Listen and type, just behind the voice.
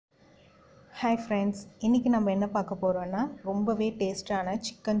Hi friends, இன்னைக்கு நம்ம என்ன பார்க்க போறோம்னா ரொம்பவே டேஸ்டான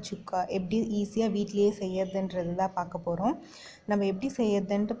சிக்கன் சுக்கா எப்படி ஈஸியா வீட்லயே செய்யறதுன்றது தான் பார்க்க போறோம். நம்ம எப்படி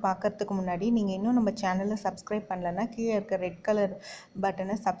செய்யறதுன்னு பார்க்கிறதுக்கு முன்னாடி நீங்க இன்னும் நம்ம சேனலை சப்ஸ்கிரைப் பண்ணலனா கீழ இருக்க ரெட் கலர்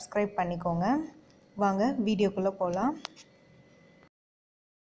பட்டனை சப்ஸ்கிரைப் பண்ணிக்கோங்க. வாங்க வீடியோக்குள்ள போலாம்.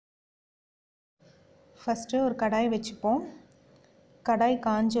 ஃபர்ஸ்ட் ஒரு கடாய் வெச்சுப்போம். கடாய்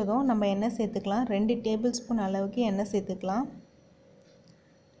காஞ்சதும் நம்ம எண்ணெய் சேர்த்துக்கலாம். 2 டேபிள் ஸ்பூன் அளவுக்கு எண்ணெய் சேர்த்துக்கலாம்.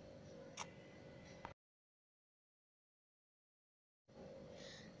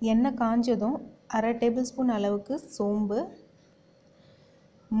 எண்ணெய் காஞ்சதும் 1/2 டேபிள் ஸ்பூன் அளவுக்கு சோம்பு,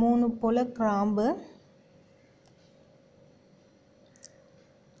 3 போல கிராம்பு,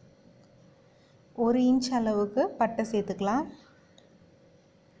 1 இன்ச் அளவுக்கு பட்டை சேர்த்துக்கலாம்.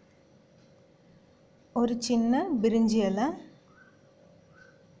 ஒரு சின்ன பிரிஞ்சி இலை.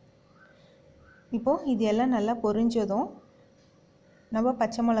 இப்போ இது எல்லாம் நல்லா பொரிஞ்சதும் நம்ம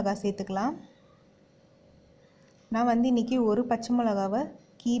பச்சை மிளகாய் சேர்த்துக்கலாம். நான் இன்னைக்கு ஒரு பச்சை மிளகாவை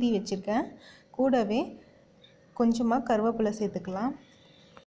கீறி வச்சிருக்கேன். கூடவே கொஞ்சமா கருவேப்பிலை சேர்த்துக்கலாம்.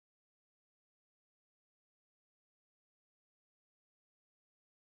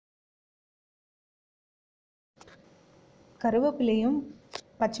 கருவேப்பிலையும்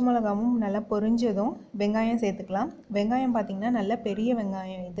பச்சை மிளகாவும் நல்லா பொரிஞ்சதும் வெங்காயம் சேர்த்துக்கலாம். வெங்காயம் பார்த்தீங்கன்னா நல்ல பெரிய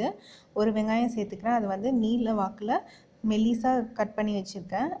வெங்காயம் இது. ஒரு வெங்காயம் சேர்த்துக்கிறேன். அது நீல வாக்கில் மெல்லிசா கட் பண்ணி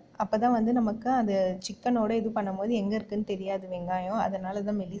வச்சுருக்கேன். அப்போ தான் நமக்கு அது சிக்கனோட இது பண்ணும்போது எங்கே இருக்குன்னு தெரியாது வெங்காயம். அதனால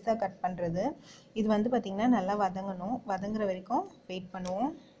தான் மெல்லிசா கட் பண்ணுறது. இது பார்த்திங்கன்னா நல்லா வதங்கணும். வதங்குற வரைக்கும் வெயிட்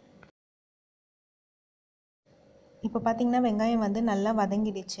பண்ணுவோம். இப்போ பார்த்திங்கன்னா வெங்காயம் நல்லா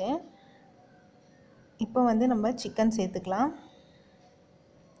வதங்கிடுச்சு. இப்போ நம்ம சிக்கன் சேர்த்துக்கலாம்.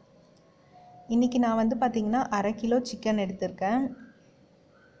 இன்றைக்கி நான் பார்த்திங்கன்னா 1/2 கிலோ சிக்கன் எடுத்திருக்கேன்.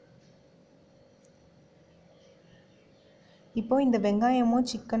 இப்போ இந்த வெங்காயமும்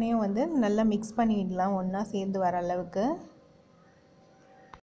சிக்கனையும் நல்லா மிக்ஸ் பண்ணிடலாம் ஒன்றா சேர்ந்து வர அளவுக்கு.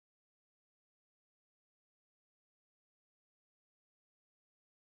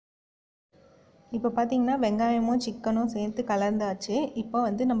 இப்போ பார்த்தீங்கன்னா வெங்காயமும் சிக்கனும் சேர்த்து கலந்தாச்சு. இப்போ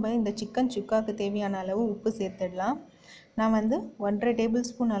நம்ம இந்த சிக்கன் சுக்காவுக்கு தேவையான அளவு உப்பு சேர்த்துடலாம். நான் 1/2 டேபிள்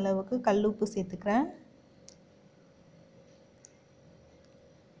ஸ்பூன் அளவுக்கு கல் உப்பு சேர்த்துக்கிறேன்.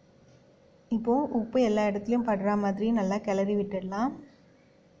 இப்போது உப்பு எல்லா இடத்துலையும் படுற மாதிரி நல்லா கிளறி விட்டுடலாம்.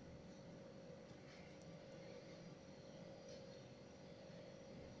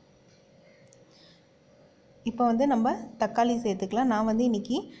 இப்போ நம்ம தக்காளி சேர்த்துக்கலாம். நான்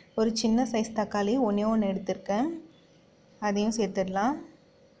இன்றைக்கி ஒரு சின்ன சைஸ் தக்காளி ஒன்று எடுத்திருக்கேன். அதையும் சேர்த்துடலாம்.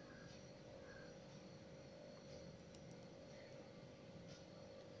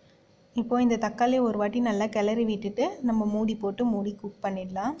 இப்போது இந்த தக்காளியை ஒரு வாட்டி நல்லா கிளறி விட்டுட்டு நம்ம மூடி போட்டு மூடி குக்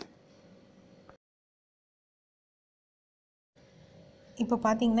பண்ணிடலாம். இப்போ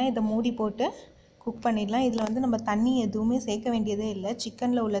பார்த்தீங்கன்னா இதை மூடி போட்டு குக் பண்ணிடலாம். இதில் நம்ம தண்ணி எதுவுமே சேர்க்க வேண்டியதே இல்லை.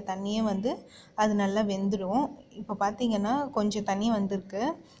 சிக்கனில் உள்ள தண்ணியே அது நல்லா வெந்துடும். இப்போ பார்த்தீங்கன்னா கொஞ்சம் தண்ணி வந்திருக்கு.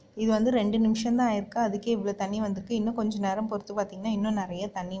 இது 2 நிமிஷம் தான் ஆயிருக்கு. அதுக்கே இவ்வளோ தண்ணி வந்திருக்கு. இன்னும் கொஞ்சம் நேரம் பொறுத்து பார்த்திங்கன்னா இன்னும் நிறைய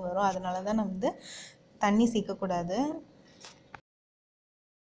தண்ணி வரும். அதனால தான் நான் தண்ணி சேர்க்கக்கூடாது.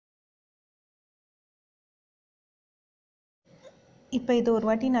 இப்போ இது ஒரு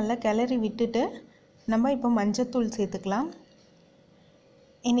வாட்டி நல்லா கிளறி விட்டுட்டு நம்ம இப்போ மஞ்சத்தூள் சேர்த்துக்கலாம்.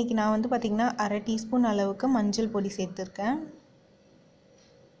 இன்றைக்கி நான் பார்த்திங்கன்னா 1/2 டீஸ்பூன் அளவுக்கு மஞ்சள் பொடி சேர்த்துருக்கேன்.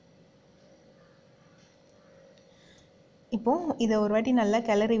 இப்போது இதை ஒரு வாட்டி நல்லா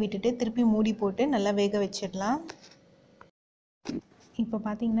கிளறி விட்டுட்டு திருப்பி மூடி போட்டு நல்லா வேக வச்சிடலாம். இப்போ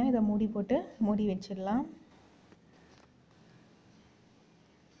பார்த்திங்கன்னா இதை மூடி போட்டு மூடி வச்சிடலாம்.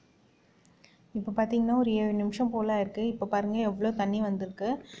 இப்போ பார்த்திங்கன்னா ஒரு 7 நிமிஷம் போல் இருக்குது. இப்போ பாருங்கள் எவ்வளோ தண்ணி வந்திருக்கு.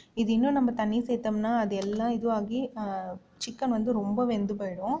 இது இன்னும் நம்ம தண்ணி சேர்த்தோம்னா அது எல்லாம் இதுவாகி சிக்கன் ரொம்ப வெந்து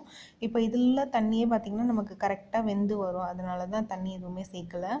போயிடும். இப்போ இதில் தண்ணியே பார்த்திங்கன்னா நமக்கு கரெக்டாக வெந்து வரும். அதனால தான் தண்ணி எதுவுமே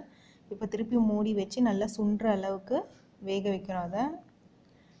சேர்க்கலை. இப்போ திருப்பி மூடி வச்சு நல்லா சுண்டுற அளவுக்கு வேக வைக்கணும் அதை.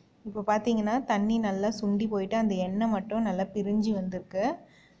 இப்போ பார்த்திங்கன்னா தண்ணி நல்லா சுண்டி போயிட்டு அந்த எண்ணெய் மட்டும் நல்லா பிரிஞ்சு வந்திருக்கு.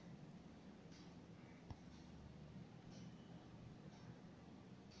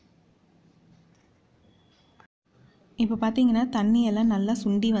 இப்போ பார்த்தீங்கன்னா தண்ணியெல்லாம் நல்லா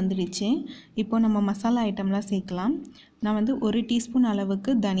சுண்டி வந்துடுச்சு. இப்போ நம்ம மசாலா ஐட்டம்லாம் சேர்க்கலாம். நான் 1 டீஸ்பூன்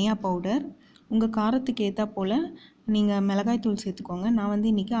அளவுக்கு தனியா பவுடர், உங்கள் காரத்துக்கு ஏற்றா போல் நீங்கள் மிளகாய் தூள் சேர்த்துக்கோங்க. நான்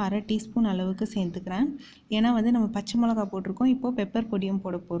இன்றைக்கி 1/2 டீஸ்பூன் அளவுக்கு சேர்த்துக்கிறேன். ஏன்னா நம்ம பச்சை மிளகா போட்டிருக்கோம். இப்போது பெப்பர் பொடியும்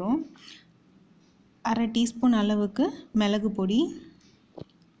போட போகிறோம். 1/2 டீஸ்பூன் அளவுக்கு மிளகு பொடி,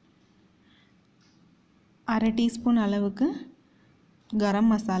 1/2 டீஸ்பூன் அளவுக்கு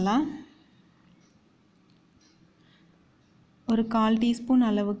கரம் மசாலா, ஒரு 1/4 டீஸ்பூன்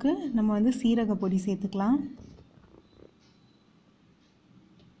அளவுக்கு நம்ம சீரக பொடி சேர்த்துக்கலாம்.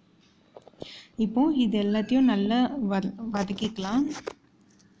 இப்போது இது எல்லாத்தையும் நல்லா வதக்கிக்கலாம்.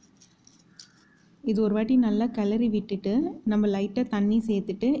 இது ஒரு வாட்டி நல்லா கிளறி விட்டுட்டு நம்ம லைட்டாக தண்ணி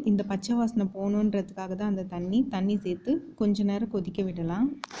சேர்த்துட்டு இந்த பச்சை வாசனை போகணுன்றதுக்காக தான் அந்த தண்ணி சேர்த்து கொஞ்ச நேரம் கொதிக்க விடலாம்.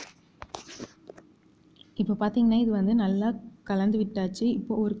 இப்போ பார்த்திங்கன்னா இது வந்து நல்லா கலந்து விட்டாச்சு.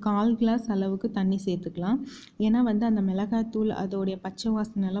 இப்போ ஒரு 1/4 கிளாஸ் அளவுக்கு தண்ணி சேர்த்துக்கலாம். ஏன்னா வந்து அந்த மிளகாய்த்தூள் அதோடைய பச்சை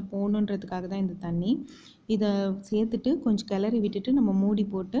வாசனைலாம் போகணுன்றதுக்காக தான் இந்த தண்ணி. இதை சேர்த்துட்டு கொஞ்சம் கிளறி விட்டுட்டு நம்ம மூடி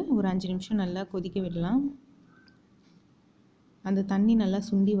போட்டு ஒரு 5 நிமிஷம் நல்லா கொதிக்க விடலாம். அந்த தண்ணி நல்லா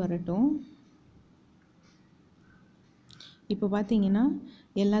சுண்டி வரட்டும். இப்போ பார்த்தீங்கன்னா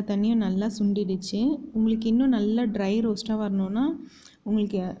எல்லா தண்ணியும் நல்லா சுண்டிடுச்சு. உங்களுக்கு இன்னும் நல்லா ட்ரை ரோஸ்ட்டாக வரணுன்னா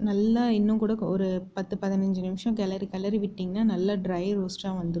உங்களுக்கு நல்லா இன்னும் கூட ஒரு 10-15 நிமிஷம் கிளறி விட்டிங்கன்னா நல்லா ட்ரை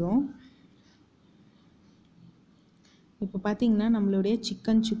ரோஸ்ட்டாக வந்துடும். இப்போ பார்த்தீங்கன்னா நம்மளுடைய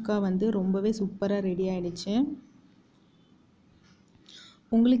சிக்கன் சுக்கா வந்து ரொம்பவே சூப்பராக ரெடி ஆகிடுச்சு.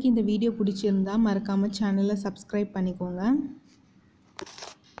 உங்களுக்கு இந்த வீடியோ பிடிச்சிருந்தா மறக்காமல் சேனலை சப்ஸ்கிரைப் பண்ணிக்கோங்க.